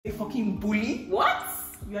a fucking bully. What?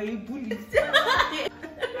 You are a bully.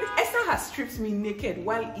 Esther has stripped me naked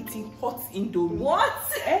while eating hot indomie. What?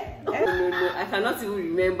 No, I cannot even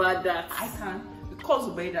remember that. I can. Call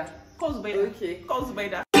Zubaida. Call Zubaida. Okay. Call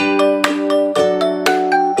Zubaida.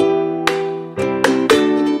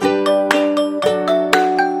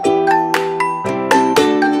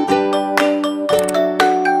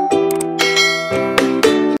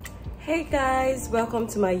 Hey guys, welcome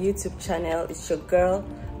to my YouTube channel. It's your girl,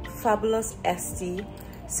 Fabulous Esty.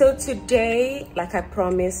 So today, like I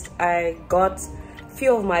promised, I got a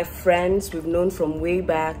few of my friends we've known from way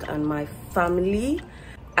back and my family.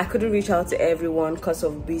 I couldn't reach out to everyone because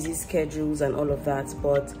of busy schedules and all of that,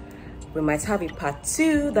 but we might have a part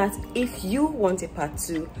 2. That if you want a part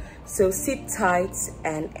 2, so sit tight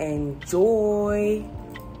and enjoy.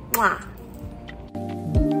 Mwah.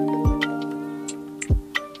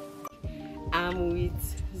 I'm with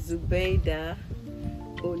Zubaida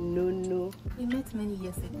Onono. We met many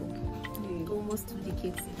years ago, almost 2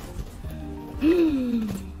 decades ago.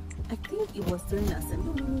 I think it was during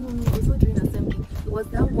assembly. No, it was not during assembly. It was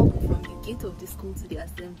that walk from the gate of the school to the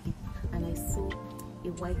assembly, and I saw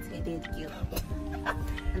a white-headed girl,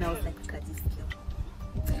 and I was like, look at this girl.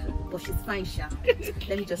 But she's fine, Sha.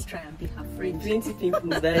 Let me just try and be her friend. 20 people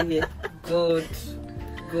that year. Good.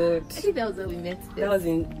 I think that was when we met. That was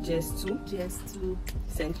in JS2. JS2.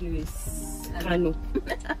 St. Louis, Kano.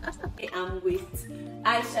 I'm with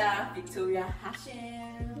Aisha Victoria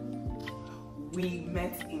Hashem. We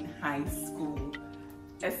met in high school.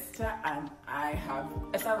 Esther and I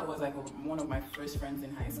Esther was like one of my first friends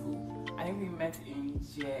in high school. I think we met in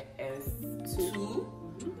JS2,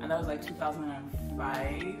 and that was like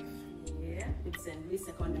 2005. Yeah, it's St. Louis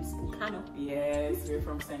Secondary School, Kano. Yes, we're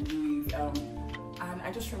from St. Louis. And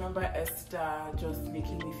I just remember Esther just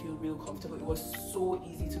making me feel real comfortable. It was so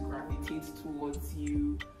easy to gravitate towards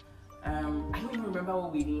you. I don't even remember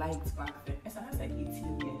what we liked back then. Esther has like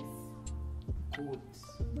 18 years. God.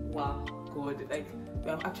 Wow. God. Like, we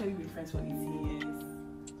have actually been friends for 18 years.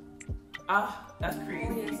 Ah, that's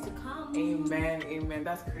crazy. Years to come. Amen.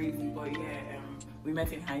 That's crazy. But yeah, we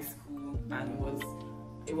met in high school and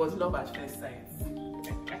it was love at first sight.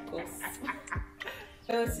 Of course.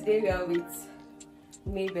 So today we are with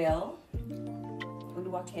Mabel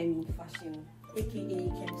Oluwakemi Fashion, aka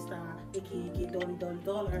Kemstar, aka Dolly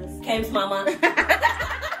Dollars. Kem's mama.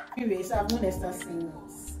 Anyway, so I've known Esther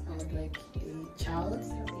since I was like a child, a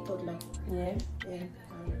toddler. Yeah.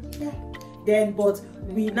 Then, but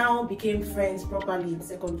we now became friends properly in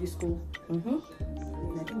secondary school. I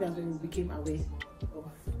think that's when we became aware of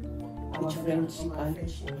Our friendship.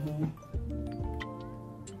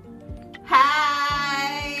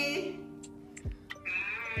 Hi.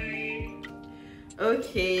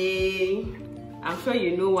 Okay, I'm sure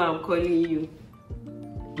you know why I'm calling you.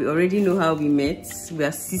 We already know how we met. We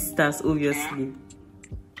are sisters, obviously.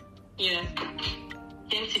 Yeah.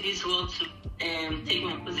 Came to this world to take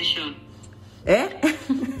my position. Eh?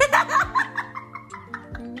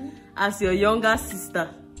 As your younger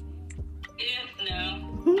sister. Yes, no.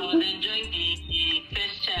 I was enjoying the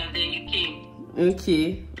first child, then you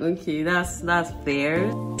came. Okay, that's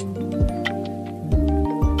fair.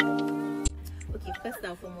 Okay, first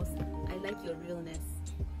and foremost, I like your realness.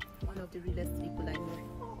 One of the realest people I know.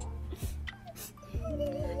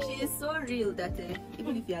 She is so real that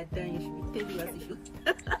even if you are dying, she will tell you as it should.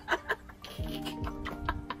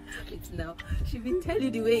 It's now. She will tell you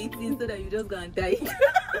the way it is so that you just go and die.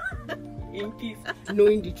 In peace,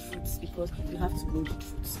 knowing the truths, because you have to know the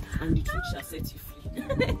truths, and the truth shall set you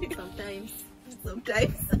free. Sometimes.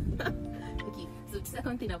 Okay, so the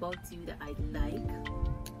second thing about you that I like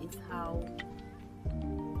is how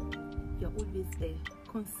you're always there,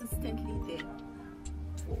 consistently there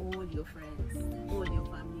for all your friends, all your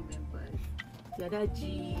family members. You're that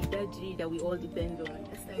G that we all depend on.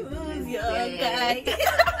 Who's your guy?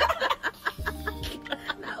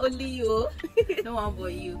 Not only you, no one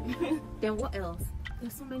but you. Then what else?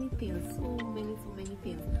 There's so many things, so many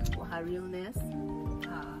things. For her realness,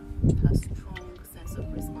 her strong sense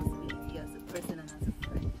of responsibility as a person and as a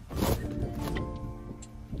friend,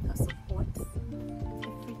 her support.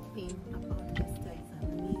 Everything about Esther is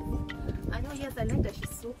amazing. I know, yes, I like that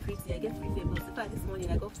she's so pretty. I get free favors. In fact, this morning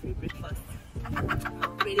I got free breakfast.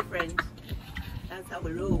 Pretty friend. That's how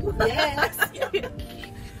we roll. Yes.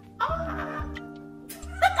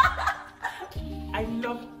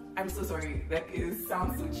 I'm so sorry, like it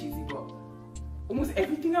sounds so cheesy, but almost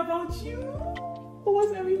everything about you,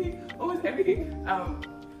 almost everything,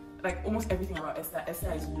 like almost everything about Esther.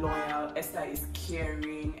 Esther is loyal, Esther is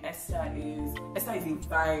caring, Esther is a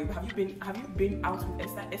vibe. Have you been out with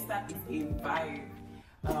Esther? Esther is a vibe.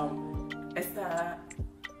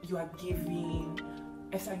 you are giving.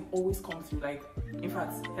 Esther, you always come through. Like, in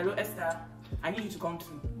fact, hello Esther, I need you to come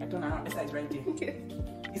through. I turn around, Esther is right there.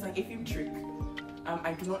 It's like a film trick.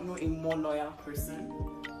 I do not know a more loyal person.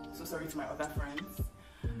 So sorry to my other friends.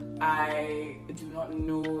 I do not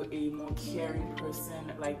know a more caring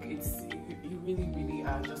person. Like, you really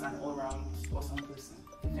are just an all-round awesome person.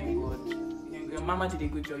 Thank God. Your mama did a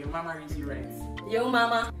good job. Your mama raised you right. Yo,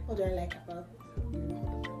 mama. What do I like about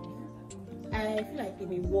I feel like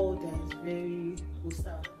in a world that is very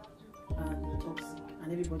hostile and toxic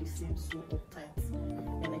and everybody seems so uptight,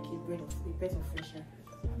 you're like a breath of fresh air.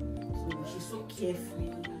 So she's so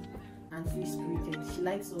carefree and free-spirited. She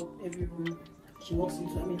lights up every room she walks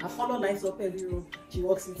into. I mean, her color lights up every room she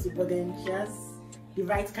walks into, but then she has the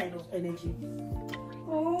right kind of energy.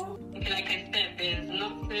 Oh. Like I said, there's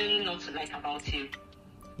nothing not to like about you.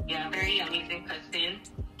 You're a very amazing person.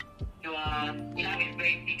 You have a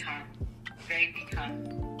very big heart. Very big heart.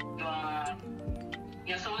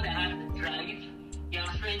 You're someone that has the drive.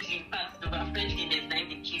 You're friendly. In fact, about friendliness, like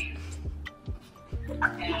the kill you.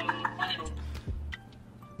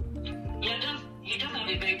 You just have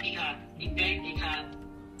a very big heart. A very big heart.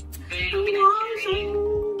 Very loving and caring.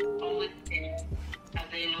 Always there. And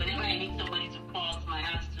then whenever I need somebody to pour out my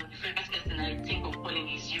heart to, the first person I think of calling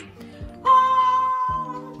is you.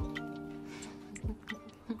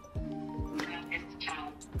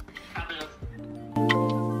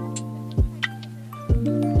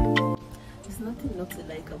 There's nothing not to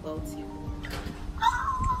like about you.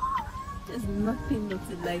 There's nothing not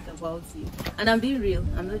to like about you. And I'm being real.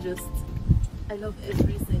 I'm not just... I love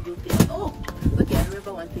every single thing. Oh! Okay, I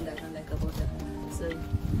remember one thing I don't like about her. Sorry.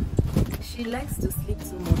 She likes to sleep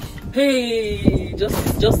too much. Hey!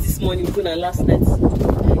 Just this morning, and last night.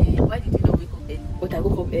 Why did you not wake up early? But I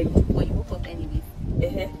woke up early. But you woke up anyway.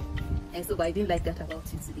 And so, but I didn't like that about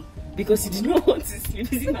you today. Because you did not want to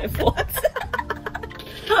sleep. Is it my fault?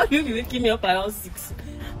 How you be waking me up around 6?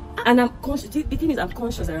 And I'm conscious. The thing is, I'm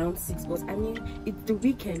conscious around 6. But I mean, it's the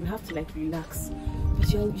weekend. You have to like relax.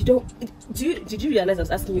 But you don't. Did you realize I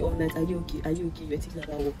was asking you all night? Are you okay? Are you okay? You're taking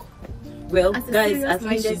about walk. Well, guys, at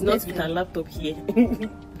least she's not with her laptop here.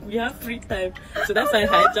 We have free time, so that's why I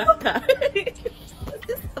hijacked her.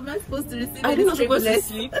 I'm not supposed to receive. Are we not supposed to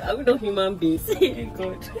sleep? Are we not human beings?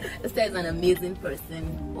 God. Esther is an amazing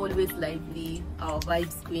person, always lively, our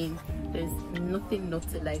vibes queen. There's nothing not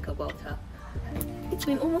to like about her. It's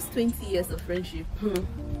been almost 20 years of friendship.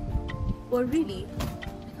 But really,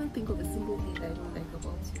 I can't think of a single thing that I don't like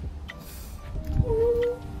about you.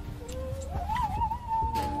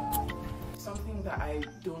 Something that I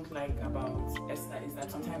don't like about Esther is that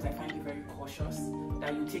sometimes I find you very cautious,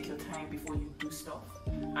 that you take your time before you do stuff.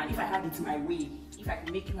 And if I had it my way, if I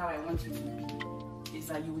could make you how I want you to be, is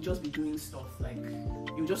that you would just be doing stuff. Like,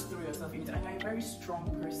 you just throw yourself into it. And you're a very strong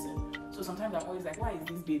person. So sometimes I'm always like, why is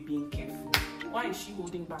this babe being careful? Why is she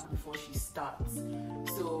holding back before she starts?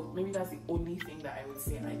 So maybe that's the only thing that I would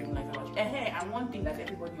say I don't like about you. And one thing that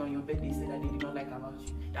everybody on your birthday said that they did not like about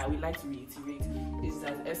you, that I would like to reiterate, is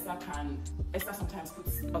that Esther sometimes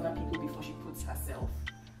puts other people before she puts herself.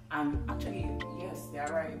 And actually, yes, they are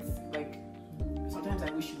right. Like, sometimes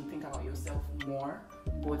I wish you would think about yourself more,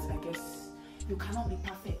 but I guess you cannot be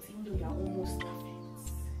perfect, even though you are almost perfect.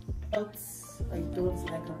 What I don't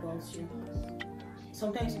like about you,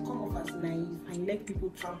 sometimes you come off as naive and you let people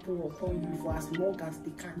trample upon you for as long as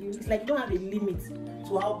they can. It's like you don't have a limit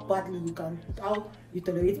to how you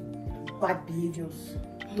tolerate bad behaviors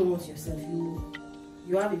towards yourself.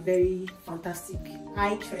 You have a very fantastic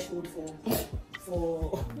high threshold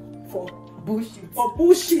for Bullshit. For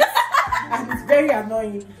bullshit. And it's very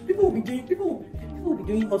annoying. People will be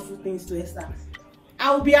doing hurtful things to Esther.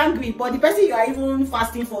 I will be angry, but the person you are even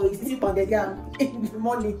fasting for is sitting on the ground in the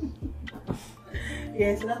morning.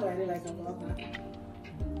 Yeah, so that's what I don't like about her.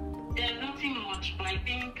 There's nothing much, but I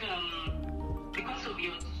think because of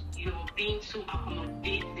your being too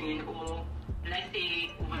accommodating, or let's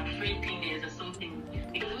say over friendliness or something,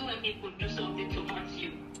 because when people do something to hurt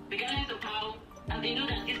you, regardless of how, and they know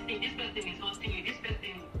that this person is hurting you, this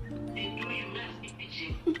person, they do you nasty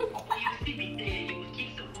bitching, but you still be there, you will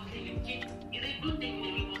keep supporting, it's a good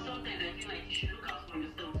thing, but sometimes I feel like you should look out for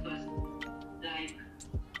yourself first. Like,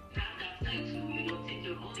 have that time to, take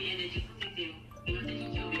your all the energy, put it in, taking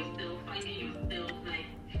care of yourself, finding yourself, like,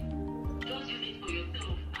 just use it for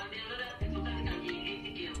yourself. And then another thing, sometimes it can be a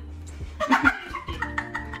lazy girl.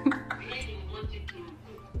 Really want you to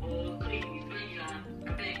cook or clean when you are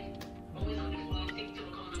always on the phone, TikTok,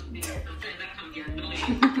 all those things. Sometimes that can be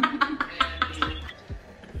annoying.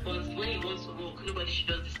 But when you want to work, nobody should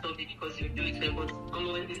just disturb you because you do it well.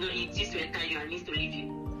 But it used to enter you and needs to leave you.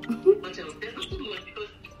 But there's not too much because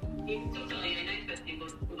in total, you're a nice person,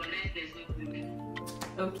 but organized is not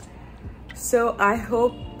good. Okay. So I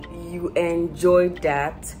hope you enjoyed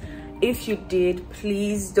that. If you did,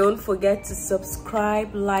 please don't forget to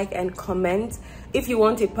subscribe, like, and comment. If you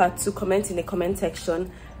want a part 2, comment in the comment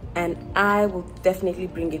section, and I will definitely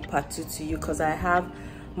bring a part 2 to you, because I have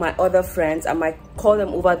my other friends. I might call them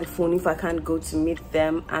over the phone if I can't go to meet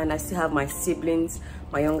them, and I still have my siblings,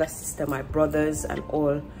 my younger sister, my brothers, and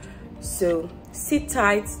all. So sit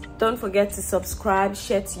tight. Don't forget to subscribe,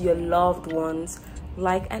 share to your loved ones,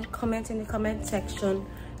 like and comment in the comment section.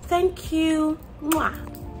 Thank you.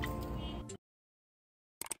 Mwah.